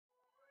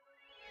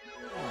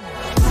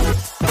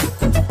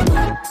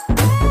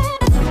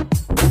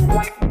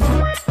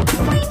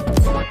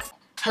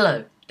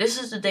Hello, this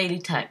is the Daily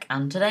Tech,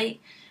 and today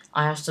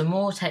I have some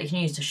more tech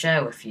news to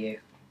share with you.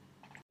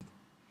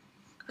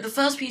 For the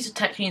first piece of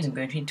tech news I'm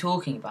going to be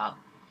talking about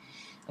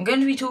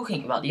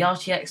the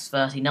RTX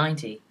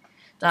 3090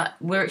 that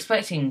we're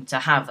expecting to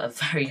have a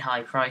very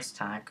high price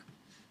tag.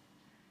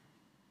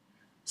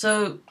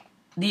 So,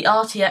 the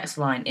RTX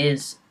line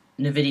is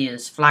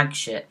Nvidia's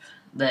flagship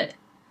that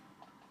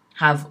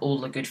have all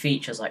the good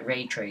features like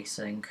ray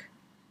tracing.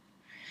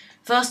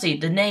 Firstly,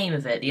 the name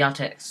of it, the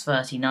RTX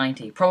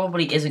 3090,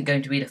 probably isn't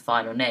going to be the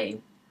final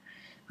name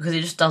because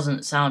it just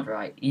doesn't sound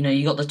right. You know,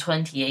 you got the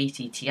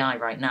 2080 Ti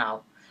right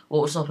now.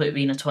 What would stop it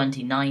being a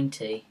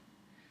 2090?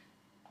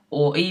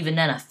 Or even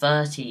then a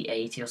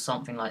 3080 or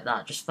something like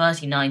that. Just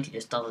 3090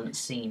 just doesn't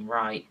seem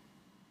right.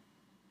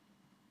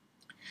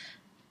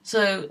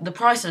 So the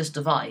price of this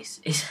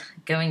device is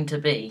going to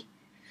be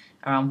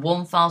around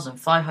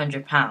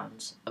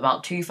 £1,500,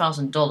 about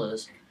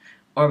 $2,000,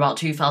 or about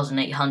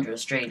 2,800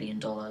 Australian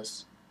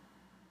dollars.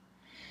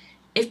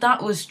 If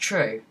that was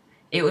true,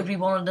 it would be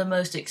one of the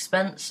most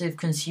expensive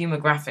consumer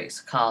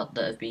graphics cards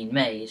that have been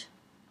made.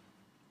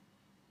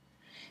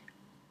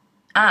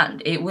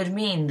 And it would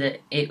mean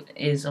that it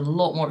is a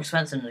lot more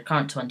expensive than the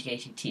current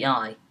 2080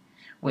 Ti,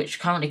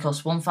 which currently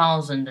costs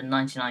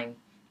 £1,099,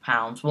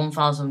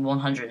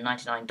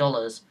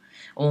 $1,199,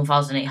 or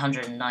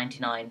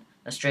 1,899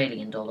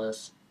 Australian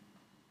dollars.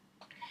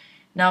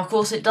 Now, of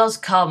course, it does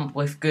come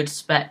with good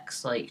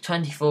specs like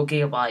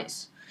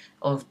 24GB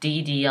of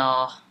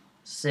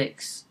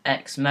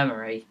DDR6X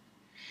memory,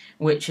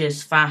 which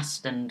is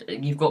fast and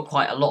you've got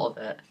quite a lot of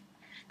it.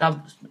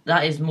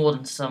 That is more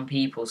than some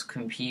people's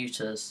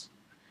computers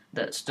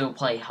that still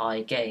play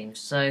high games.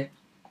 So,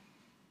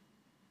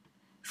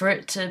 for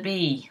it to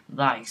be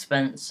that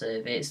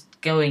expensive, it's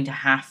going to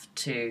have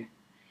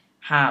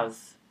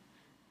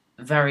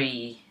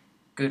very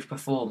good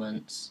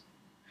performance,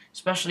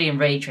 especially in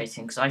ray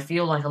tracing, because I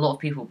feel like a lot of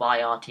people buy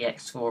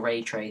RTX for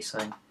ray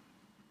tracing.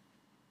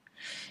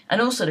 And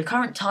also, the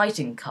current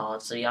Titan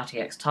cards, so the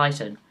RTX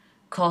Titan,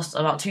 cost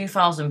about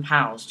 £2,000,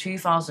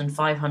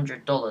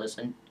 $2,500,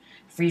 and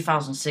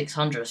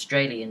 3,600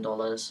 Australian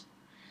dollars.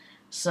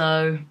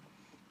 So,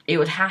 it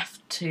would have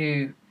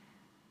to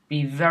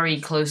be very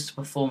close to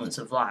performance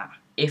of that,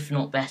 if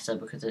not better,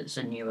 because it's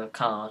a newer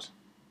card.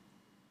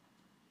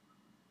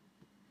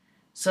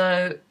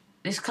 So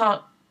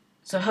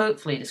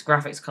hopefully this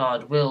graphics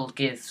card will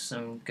give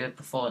some good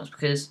performance,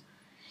 because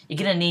you're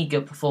going to need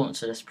good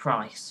performance for this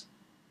price.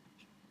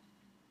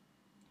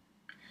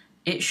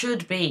 It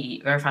should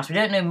be very fast. We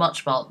don't know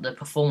much about the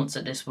performance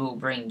that this will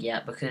bring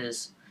yet,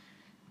 because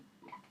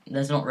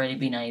there's not really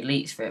been any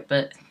leaks for it,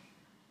 but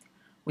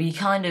we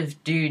kind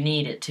of do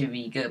need it to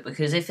be good,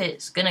 because if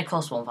it's going to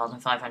cost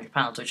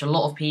 £1,500, which a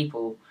lot of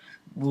people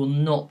will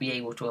not be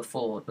able to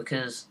afford,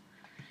 because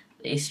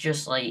it's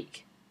just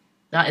like,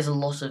 that is a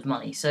lot of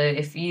money. So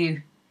if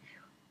you,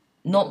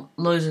 not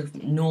loads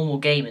of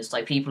normal gamers,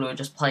 like people who are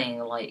just playing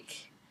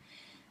like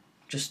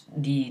just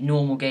the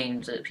normal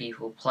games that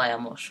people play,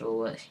 I'm not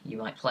sure what you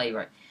might play,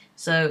 right?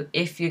 So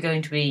if you're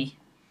going to be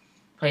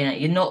playing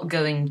it, you're not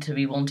going to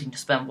be wanting to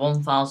spend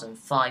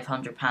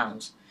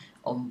 £1,500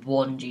 on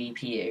one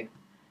GPU.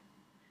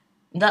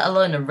 That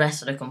alone, the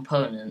rest of the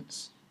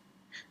components,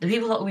 the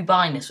people that will be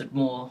buying this would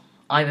more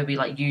either be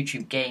like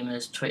YouTube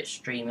gamers, Twitch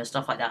streamers,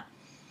 stuff like that,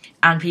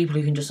 and people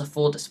who can just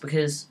afford this,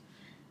 because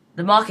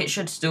the market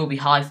should still be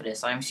high for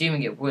this. I'm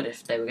assuming it would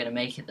if they were going to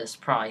make it this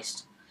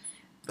priced,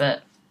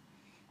 but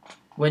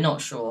we're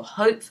not sure.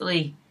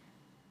 Hopefully,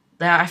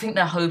 I think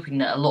they're hoping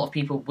that a lot of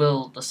people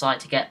will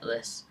decide to get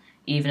this,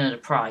 even at the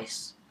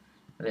price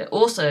of it.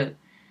 Also,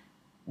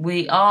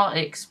 we are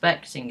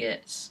expecting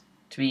it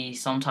to be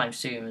sometime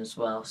soon as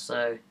well,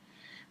 so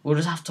we'll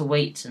just have to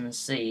wait and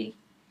see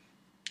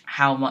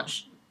how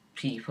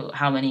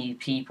many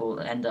people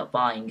end up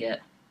buying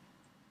it.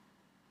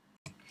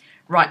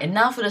 Right, and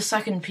now for the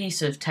second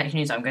piece of tech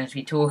news I'm going to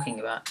be talking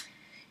about.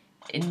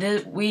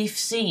 We've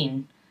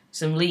seen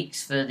some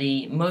leaks for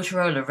the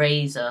Motorola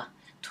Razr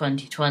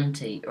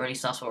 2020, or at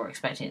least that's what we're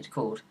expecting it to be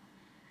called.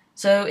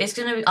 So it's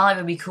going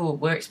to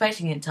we're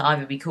expecting it to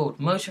either be called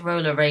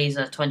Motorola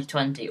Razr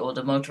 2020 or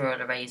the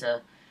Motorola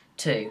Razr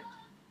 2.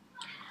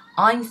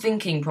 I'm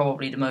thinking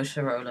probably the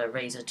Motorola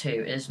Razr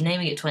 2, as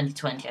naming it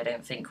 2020 I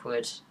don't think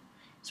would,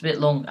 it's a bit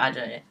long, I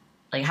don't know,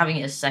 like having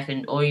it as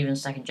second or even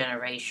second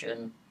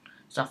generation,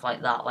 stuff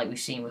like that, like we've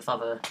seen with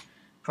other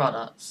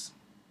products,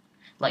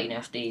 like, you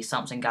know, the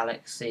Samsung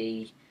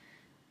Galaxy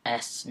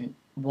S1,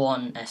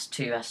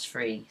 S2,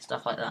 S3,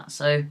 stuff like that.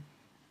 So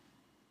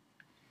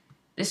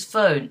this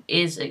phone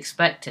is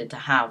expected to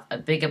have a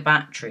bigger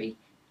battery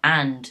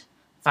and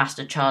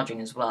faster charging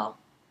as well.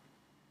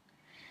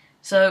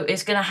 So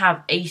it's going to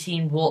have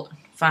 18-watt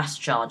fast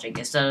charging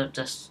instead of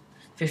just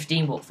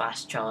 15-watt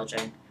fast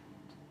charging.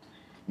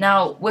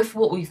 Now, with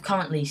what we've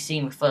currently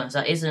seen with phones,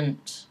 that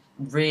isn't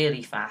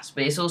really fast,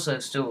 but it's also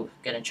still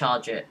going to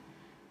charge it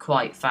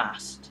quite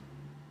fast.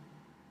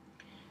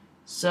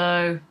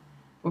 So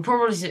we're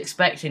probably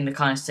expecting the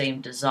kind of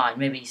same design,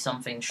 maybe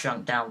something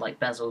shrunk down like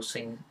bezels,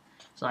 things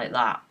like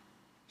that.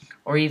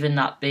 or even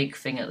that big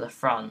thing at the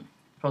front,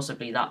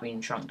 possibly that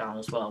being shrunk down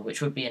as well,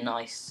 which would be a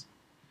nice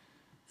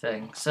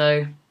thing.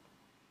 So,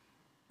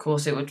 of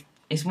course,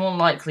 it's more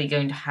likely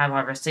going to have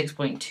either a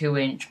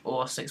 6.2 inch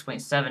or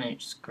 6.7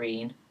 inch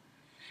screen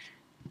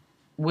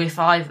with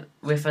a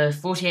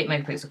 48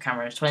 megapixel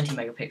camera and a 20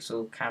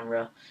 megapixel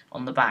camera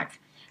on the back,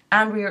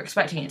 and we are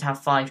expecting it to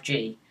have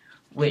 5G,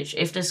 which,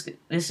 if this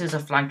is a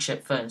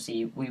flagship phone, so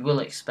we will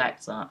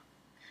expect that.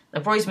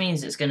 That probably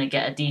means it's going to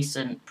get a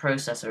decent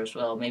processor as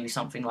well, maybe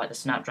something like the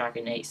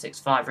Snapdragon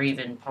 865, or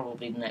even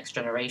probably the next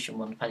generation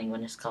one, depending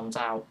when this comes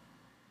out.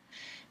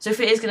 So if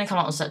it is going to come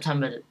out on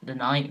September the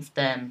 9th,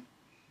 then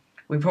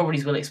we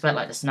probably will expect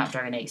like the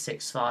Snapdragon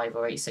 865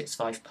 or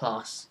 865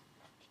 Plus.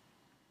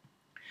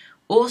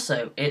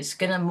 Also, it's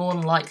going to more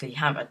than likely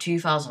have a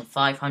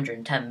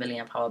 2510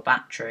 mAh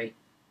battery.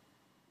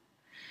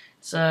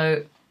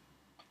 So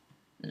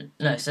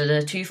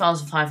the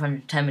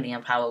 2510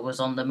 mAh was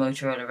on the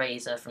Motorola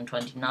Razr from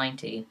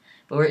 2019,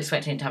 but we're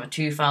expecting it to have a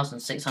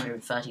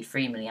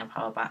 2633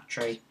 mAh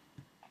battery.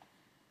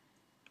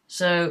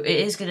 So it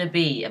is going to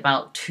be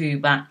about 2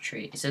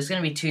 batteries. So it's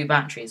going to be 2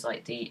 batteries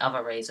like the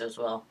other Razr as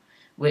well,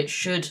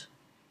 which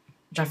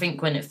I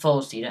think when it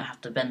folds you don't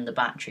have to bend the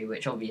battery,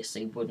 which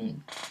obviously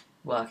wouldn't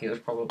work. It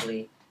would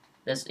probably,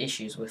 there's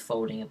issues with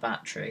folding a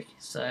battery.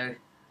 So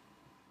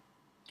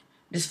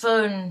this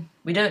phone,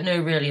 we don't know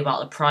really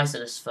about the price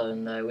of this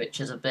phone though, which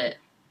is a bit,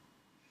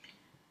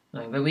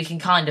 but we can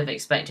kind of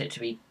expect it to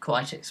be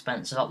quite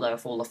expensive, up there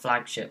with all the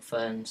flagship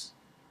phones.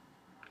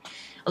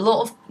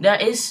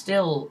 There is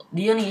still,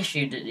 the only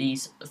issue that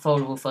these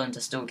foldable phones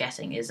are still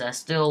getting is they're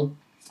still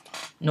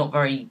not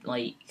very,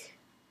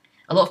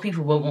 a lot of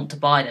people won't want to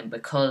buy them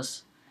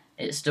because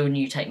it's still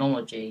new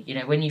technology. You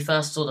know, when you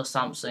first saw the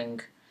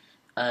Samsung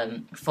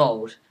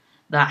Fold,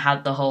 that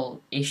had the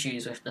whole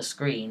issues with the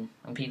screen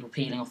and people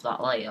peeling off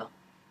that layer,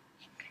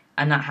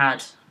 and that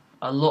had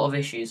a lot of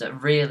issues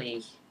that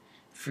really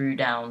threw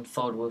down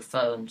foldable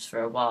phones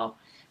for a while.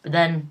 But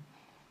then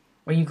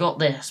when you got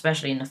this,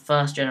 especially in the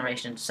first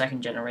generation and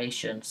second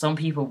generation, some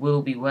people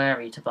will be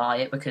wary to buy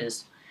it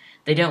because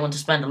they don't want to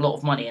spend a lot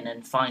of money and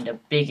then find a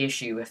big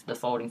issue with the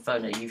folding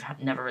phone that you've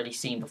never really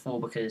seen before,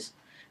 because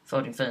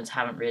folding phones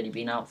haven't really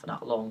been out for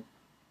that long.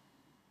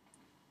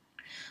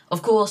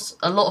 Of course,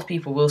 a lot of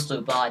people will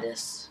still buy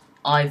this,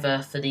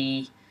 either for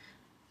the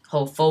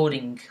whole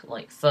folding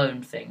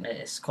phone thing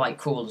that is quite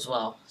cool as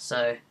well.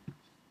 So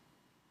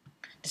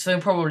this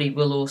phone probably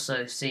will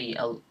also see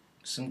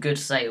some good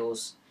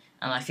sales,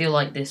 and I feel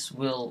like this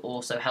will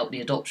also help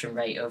the adoption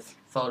rate of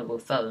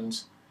foldable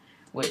phones,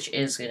 which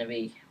is going to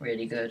be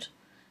really good.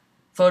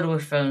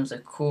 Foldable phones are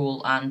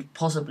cool and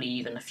possibly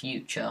even the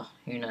future,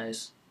 who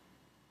knows.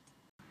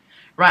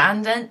 Right,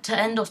 and then to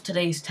end off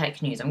today's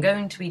tech news, I'm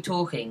going to be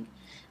talking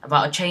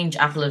about a change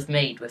Apple have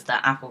made with their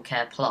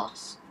AppleCare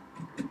Plus.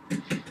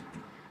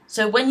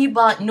 So when you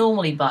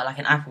normally buy like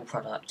an Apple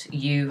product,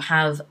 you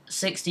have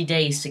 60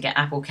 days to get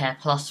AppleCare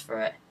Plus for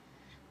it,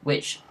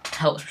 which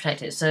helps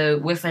protect it. So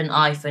with an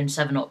iPhone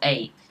 7 or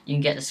 8, you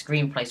can get the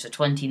screen replaced for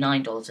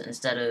 $29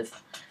 instead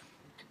of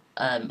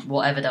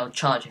whatever they'll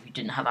charge if you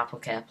didn't have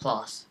AppleCare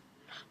Plus.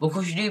 Well, of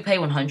course, you do pay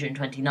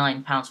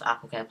 £129 for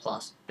AppleCare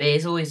Plus, but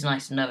it's always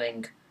nice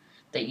knowing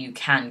that you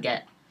can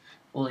get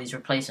all these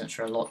replacements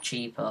for a lot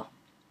cheaper.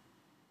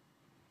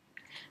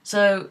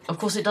 So, of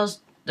course,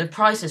 the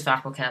prices for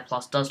AppleCare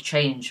Plus does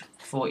change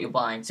for what you're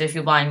buying. So if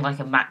you're buying like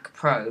a Mac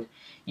Pro,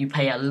 you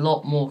pay a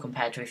lot more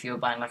compared to if you're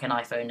buying like an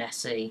iPhone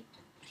SE.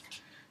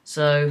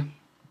 So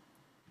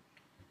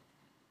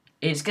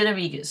it's going to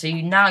be good. So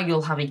now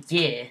you'll have a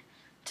year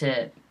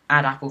to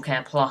add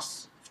AppleCare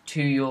Plus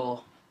to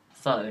your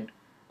phone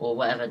or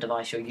whatever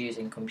device you're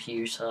using,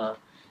 computer,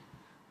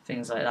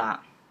 things like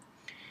that,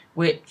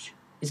 which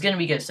is going to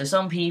be good. So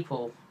some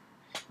people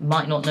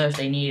might not know if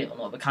they need it or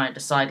not, but kind of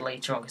decide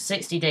later on, because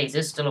 60 days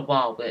is still a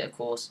while, but of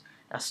course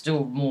that's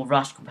still more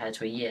rushed compared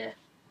to a year.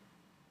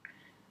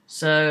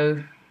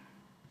 So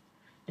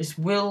this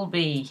will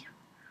be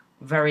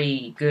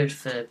very good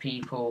for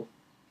people,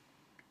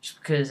 just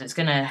because it's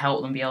going to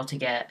help them be able to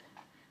get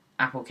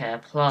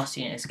AppleCare Plus.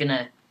 You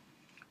know,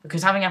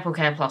 because having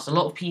AppleCare Plus, a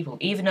lot of people,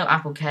 even though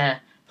AppleCare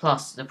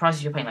Plus, the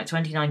prices you're paying, like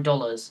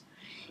 $29,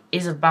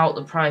 is about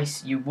the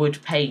price you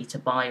would pay to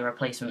buy a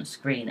replacement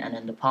screen and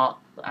then the part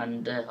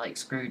and like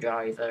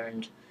screwdriver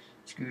and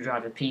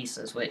screwdriver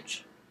pieces,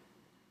 but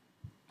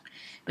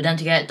then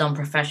to get it done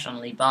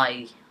professionally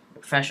by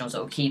professionals that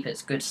will keep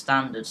its good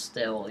standards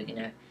still, you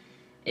know,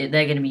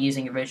 they're going to be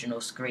using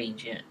original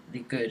screens, you know, the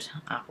good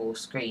Apple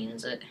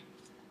screens,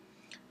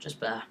 just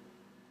better.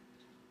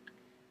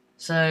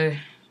 So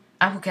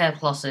AppleCare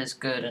Plus is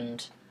good,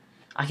 and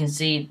I can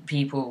see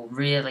people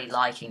really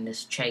liking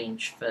this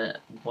change for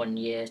 1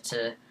 year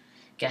to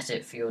get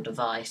it for your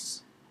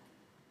device.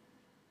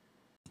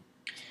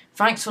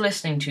 Thanks for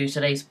listening to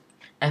today's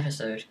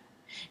episode.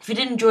 If you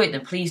did enjoy it,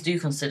 then please do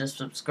consider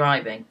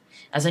subscribing,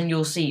 as then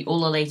you'll see all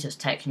the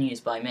latest tech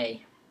news by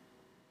me.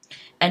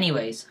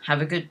 Anyways,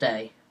 have a good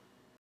day.